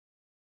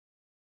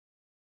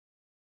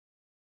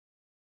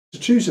To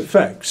choose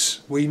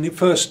effects, we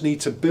first need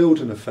to build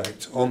an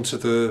effect onto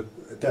the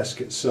desk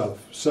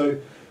itself. So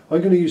I'm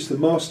going to use the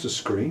master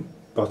screen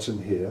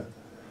button here,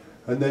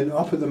 and then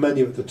up at the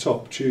menu at the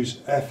top choose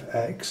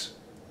FX,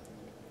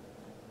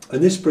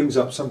 and this brings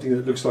up something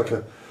that looks like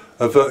a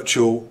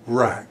virtual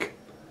rack.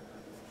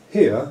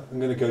 Here I'm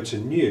going to go to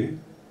New,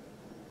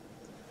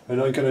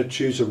 and I'm going to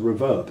choose a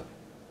reverb,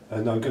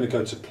 and I'm going to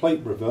go to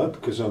plate reverb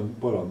because I'm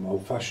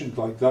old-fashioned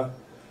like that,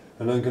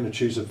 and I'm going to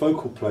choose a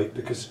vocal plate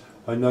because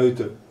I know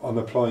that I'm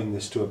applying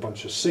this to a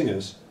bunch of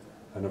singers,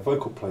 and a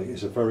vocal plate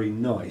is a very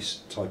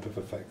nice type of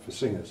effect for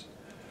singers.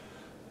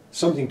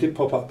 Something did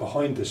pop up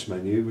behind this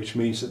menu, which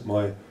means that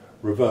my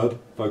reverb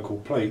vocal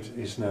plate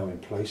is now in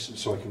place,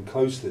 so I can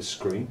close this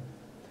screen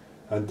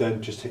and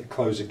then just hit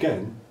close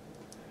again,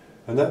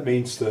 and that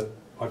means that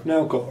I've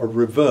now got a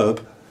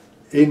reverb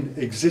in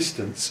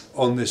existence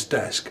on this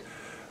desk,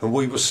 and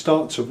we will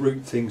start to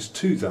route things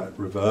to that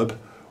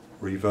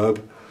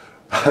reverb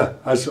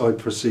as I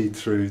proceed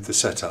through the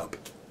setup.